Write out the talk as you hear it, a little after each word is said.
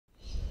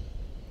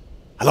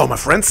Hello my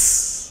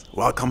friends,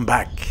 welcome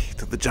back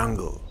to the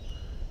jungle.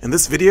 In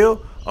this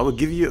video I will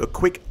give you a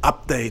quick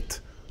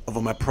update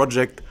over my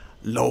project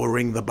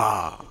Lowering the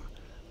Bar,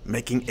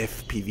 making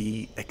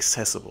FPV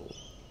accessible.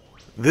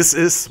 This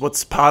is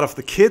what's part of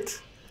the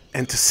kit,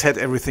 and to set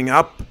everything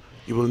up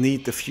you will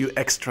need a few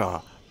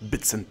extra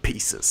bits and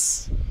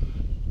pieces.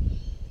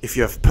 If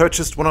you have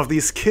purchased one of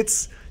these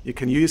kits, you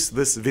can use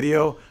this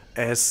video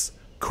as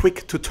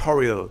quick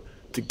tutorial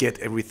to get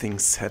everything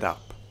set up.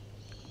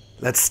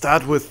 Let's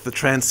start with the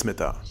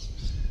transmitter.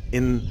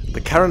 In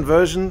the current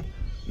version,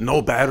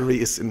 no battery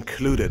is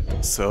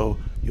included, so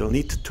you'll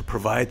need to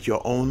provide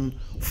your own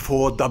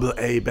 4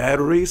 AA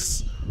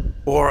batteries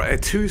or a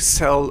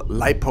 2-cell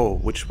LiPo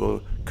which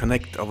will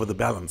connect over the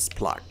balance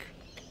plug.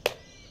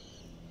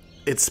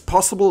 It's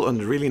possible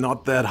and really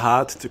not that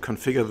hard to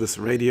configure this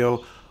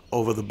radio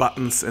over the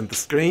buttons and the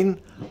screen,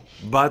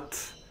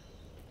 but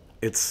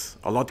it's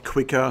a lot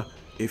quicker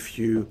if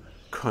you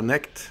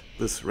connect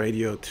this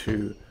radio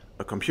to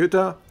a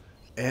computer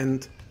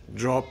and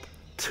drop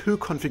 2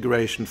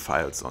 configuration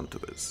files onto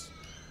this.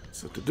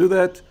 So to do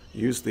that,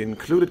 use the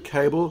included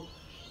cable,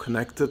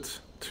 connect it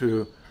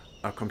to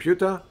a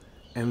computer,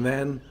 and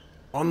then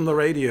on the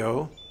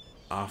radio,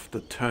 after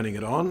turning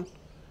it on,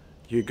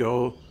 you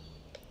go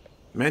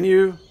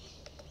menu,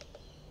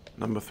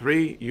 number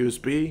 3,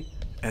 USB,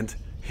 and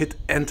hit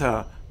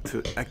enter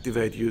to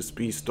activate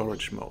USB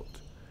storage mode.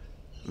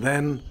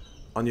 Then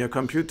on your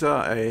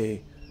computer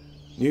a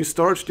new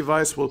storage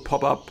device will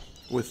pop up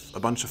with a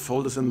bunch of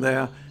folders in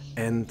there,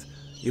 and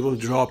you will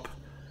drop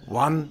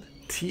one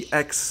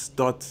tx.ini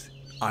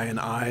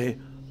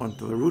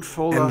onto the root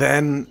folder, and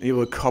then you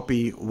will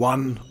copy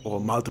one or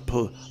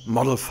multiple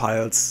model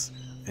files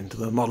into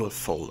the model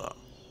folder.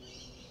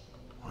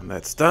 When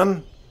that's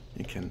done,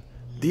 you can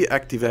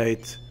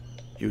deactivate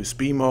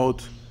USB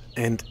mode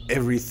and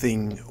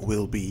everything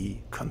will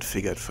be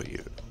configured for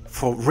you.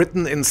 For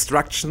written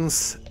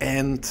instructions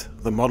and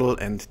the model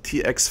and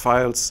TX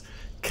files,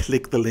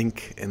 click the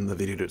link in the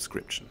video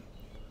description.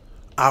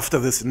 After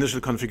this initial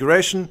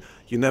configuration,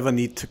 you never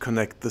need to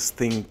connect this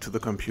thing to the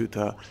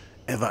computer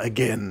ever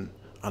again,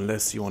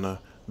 unless you want to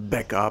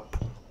back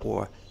up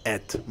or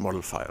add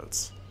model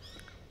files.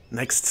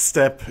 Next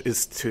step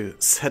is to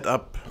set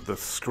up the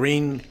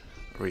screen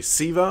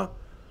receiver.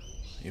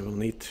 You will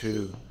need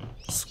to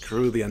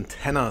screw the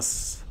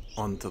antennas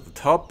onto the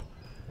top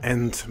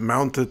and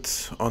mount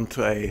it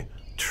onto a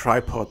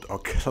tripod or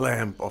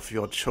clamp of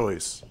your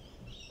choice.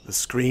 The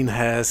screen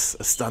has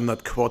a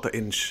standard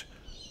 1/4"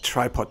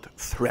 tripod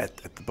thread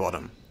at the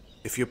bottom.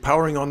 If you're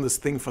powering on this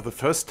thing for the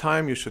first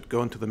time, you should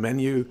go into the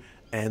menu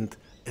and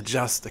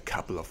adjust a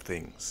couple of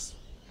things.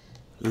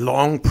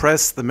 Long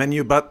press the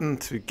menu button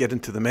to get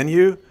into the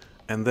menu,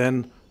 and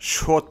then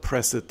short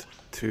press it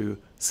to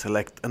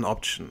select an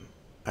option.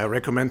 I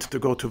recommend to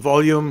go to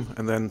volume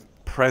and then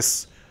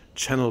press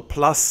channel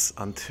plus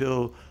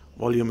until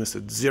volume is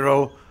at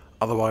 0,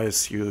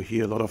 otherwise you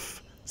hear a lot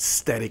of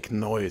static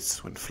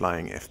noise when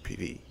flying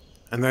FPV.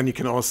 And then you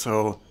can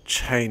also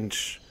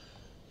change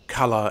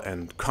color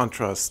and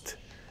contrast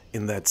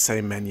in that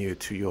same menu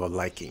to your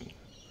liking.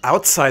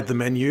 Outside the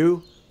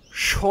menu,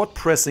 short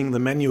pressing the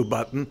menu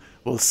button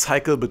will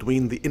cycle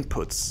between the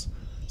inputs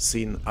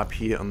seen up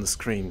here on the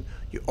screen.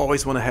 You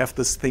always want to have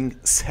this thing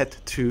set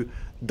to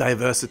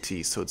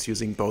diversity, so it's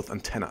using both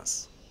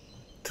antennas.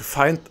 To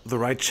find the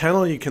right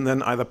channel, you can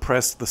then either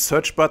press the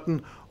search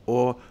button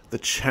or the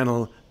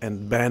channel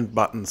and band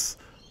buttons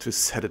to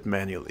set it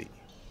manually.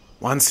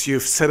 Once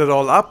you've set it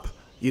all up,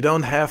 you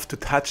don't have to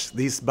touch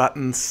these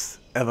buttons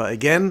ever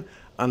again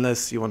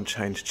unless you want to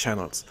change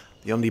channels.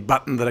 The only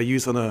button that I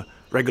use on a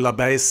regular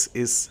basis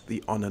is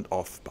the on and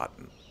off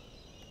button.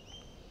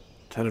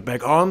 Turn it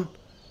back on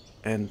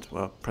and,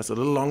 well, press a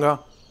little longer,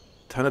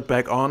 turn it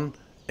back on,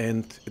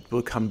 and it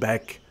will come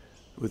back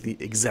with the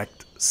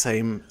exact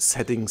same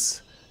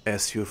settings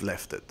as you've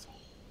left it.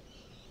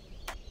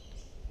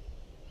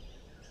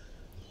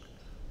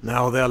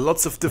 Now, there are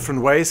lots of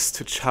different ways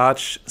to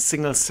charge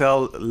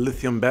single-cell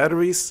lithium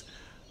batteries.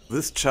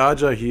 This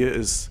charger here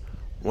is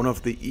one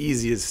of the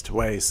easiest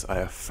ways I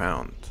have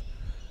found.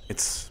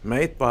 It's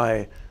made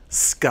by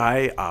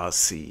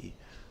SkyRC,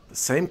 the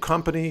same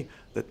company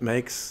that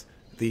makes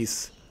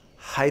these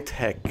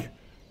high-tech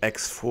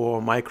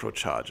X4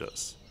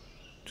 microchargers,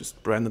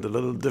 just branded a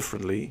little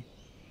differently,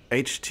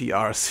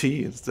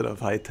 HTRC instead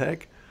of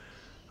high-tech,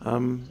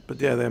 but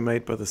yeah, they're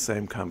made by the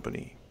same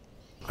company.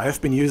 I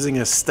have been using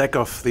a stack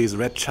of these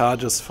red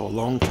chargers for a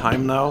long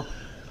time now.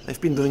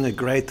 They've been doing a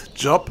great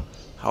job,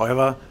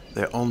 however,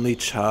 they only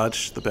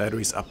charge the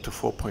batteries up to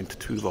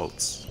 4.2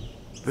 volts.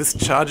 This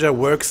charger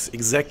works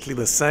exactly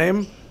the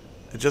same,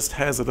 it just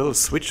has a little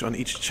switch on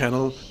each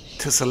channel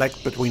to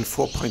select between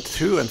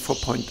 4.2 and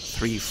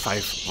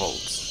 4.35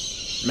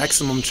 volts.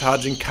 Maximum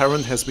charging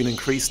current has been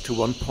increased to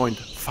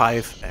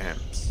 1.5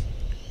 amps.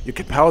 You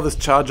can power this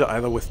charger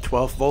either with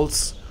 12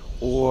 volts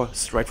or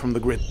straight from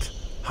the grid,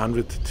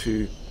 100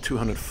 to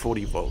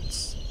 240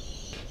 volts.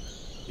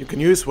 You can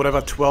use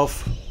whatever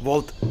 12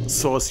 volt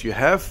source you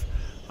have.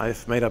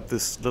 I've made up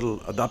this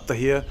little adapter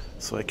here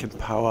so I can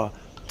power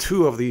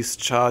 2 of these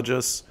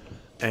chargers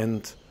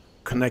and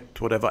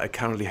connect whatever I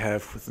currently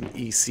have with an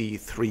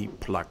EC3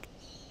 plug.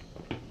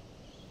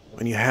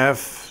 When you have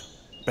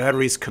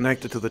batteries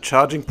connected to the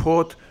charging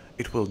port,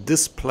 it will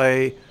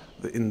display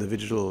the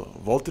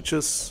individual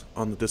voltages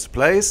on the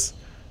displays,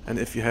 and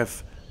if you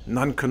have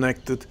none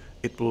connected,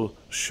 it will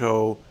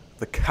show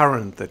the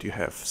current that you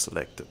have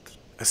selected.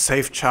 A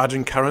safe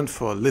charging current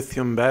for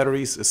lithium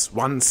batteries is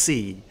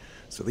 1C.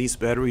 So these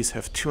batteries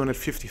have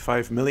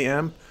 255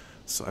 milliamp,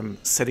 so I'm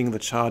setting the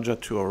charger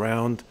to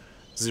around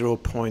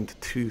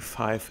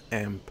 0.25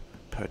 amp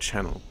per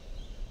channel.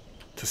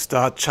 To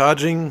start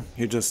charging,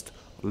 you just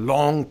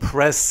long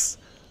press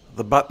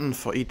the button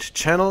for each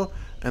channel,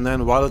 and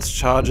then while it's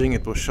charging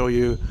it will show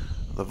you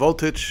the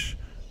voltage,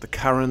 the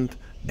current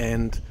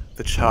and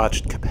the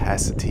charged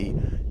capacity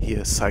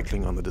here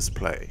cycling on the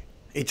display.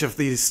 Each of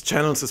these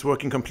channels is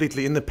working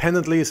completely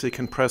independently, so you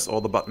can press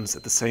all the buttons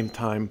at the same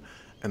time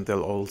and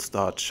they'll all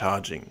start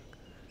charging.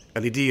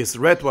 LED is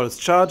red while it's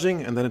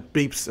charging, and then it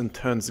beeps and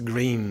turns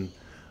green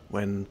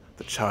when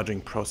the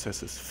charging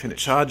process is finished.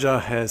 The charger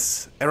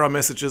has error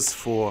messages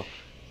for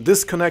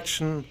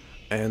disconnection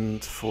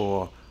and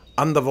for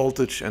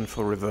undervoltage and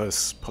for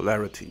reverse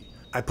polarity.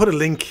 I put a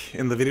link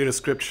in the video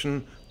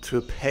description to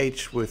a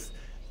page with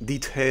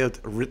detailed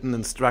written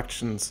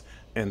instructions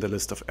and a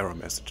list of error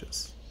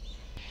messages.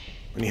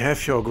 When you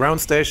have your ground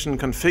station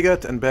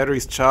configured and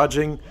batteries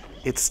charging,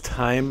 it's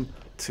time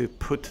to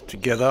put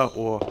together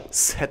or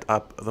set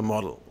up the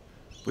model.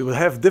 We will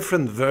have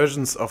different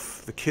versions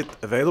of the kit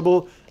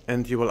available,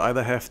 and you will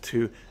either have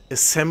to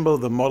assemble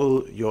the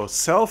model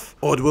yourself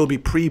or it will be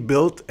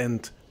pre-built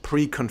and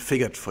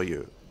pre-configured for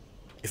you.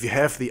 If you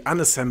have the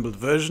unassembled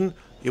version,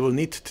 you will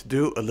need to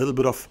do a little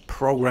bit of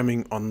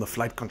programming on the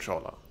flight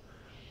controller.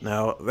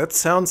 Now that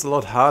sounds a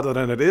lot harder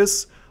than it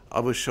is. I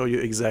will show you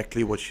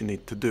exactly what you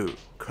need to do.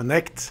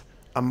 Connect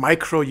a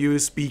micro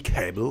USB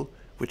cable,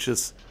 which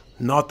is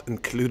not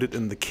included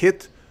in the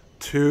kit,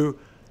 to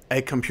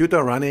a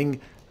computer running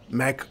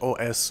Mac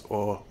OS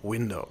or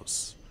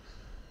Windows.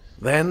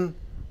 Then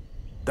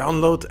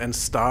download and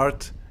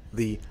start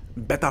the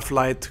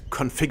Betaflight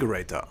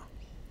configurator.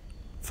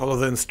 Follow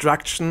the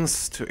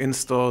instructions to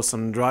install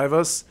some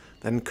drivers,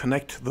 then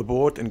connect the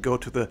board and go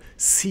to the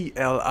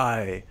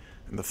CLI.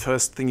 And the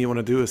first thing you want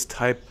to do is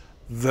type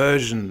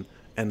version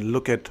and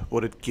look at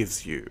what it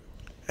gives you.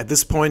 At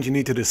this point you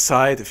need to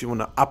decide if you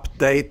want to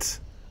update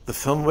the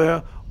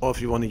firmware or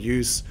if you want to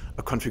use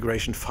a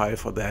configuration file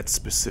for that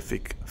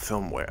specific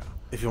firmware.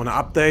 If you want to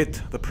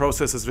update, the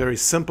process is very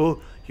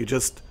simple. You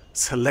just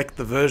select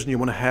the version you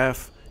want to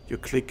have, you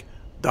click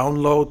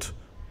download,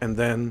 and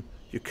then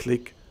you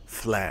click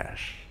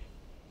flash.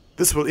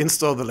 This will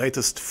install the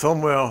latest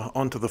firmware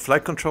onto the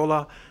flight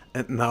controller,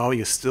 and now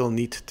you still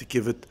need to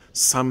give it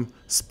some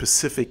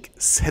specific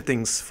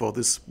settings for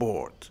this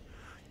board.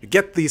 You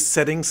get these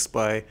settings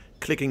by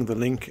clicking the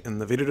link in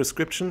the video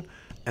description,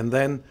 and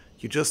then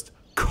you just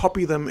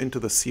copy them into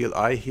the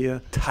CLI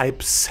here,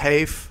 type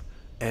save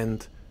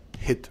and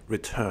hit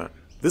return.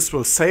 This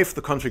will save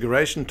the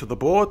configuration to the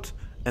board,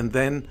 and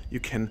then you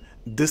can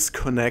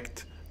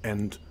disconnect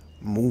and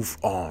move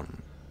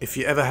on. If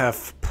you ever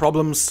have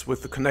problems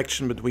with the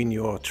connection between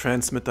your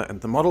transmitter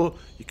and the model,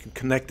 you can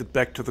connect it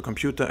back to the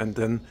computer and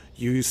then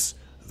use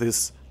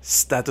this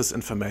status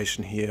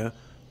information here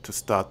to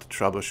start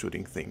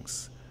troubleshooting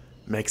things.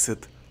 Makes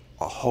it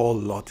a whole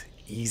lot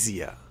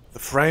easier. The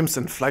frames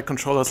and flight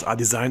controllers are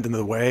designed in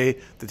a way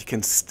that you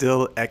can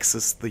still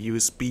access the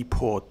USB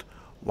port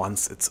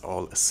once it's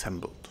all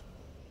assembled.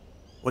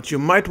 What you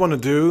might want to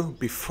do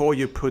before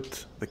you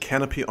put the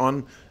canopy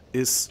on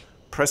is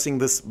pressing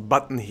this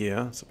button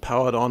here, so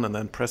power it on and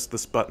then press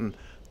this button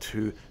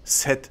to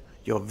set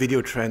your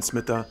video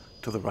transmitter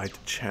to the right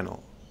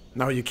channel.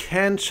 Now you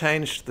can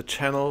change the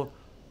channel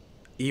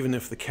even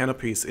if the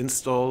canopy is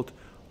installed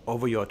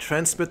over your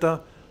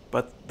transmitter,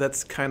 but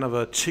that's kind of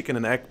a chicken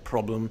and egg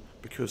problem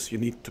because you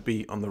need to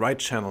be on the right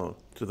channel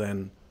to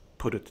then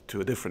put it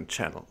to a different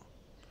channel.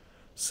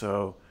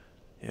 So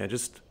yeah,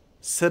 just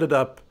set it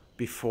up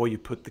before you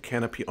put the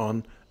canopy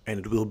on and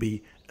it will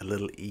be a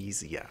little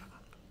easier.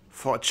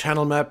 For a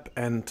channel map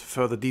and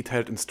further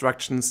detailed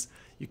instructions,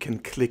 you can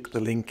click the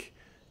link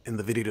in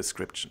the video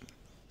description.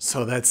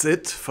 So that's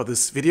it for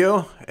this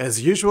video.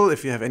 As usual,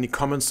 if you have any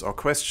comments or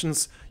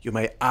questions, you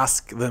may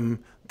ask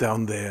them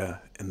down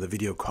there in the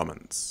video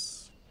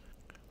comments.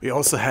 We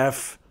also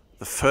have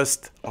the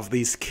first of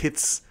these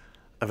kits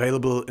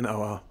available in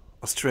our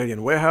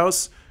Australian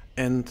warehouse,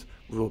 and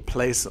we will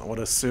place an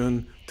order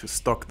soon to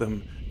stock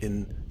them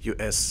in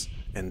US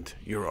and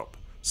Europe.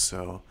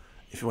 So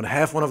if you want to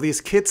have one of these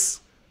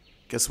kits,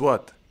 guess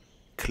what?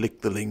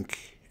 Click the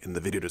link in the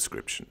video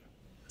description.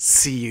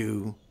 See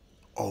you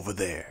over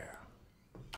there.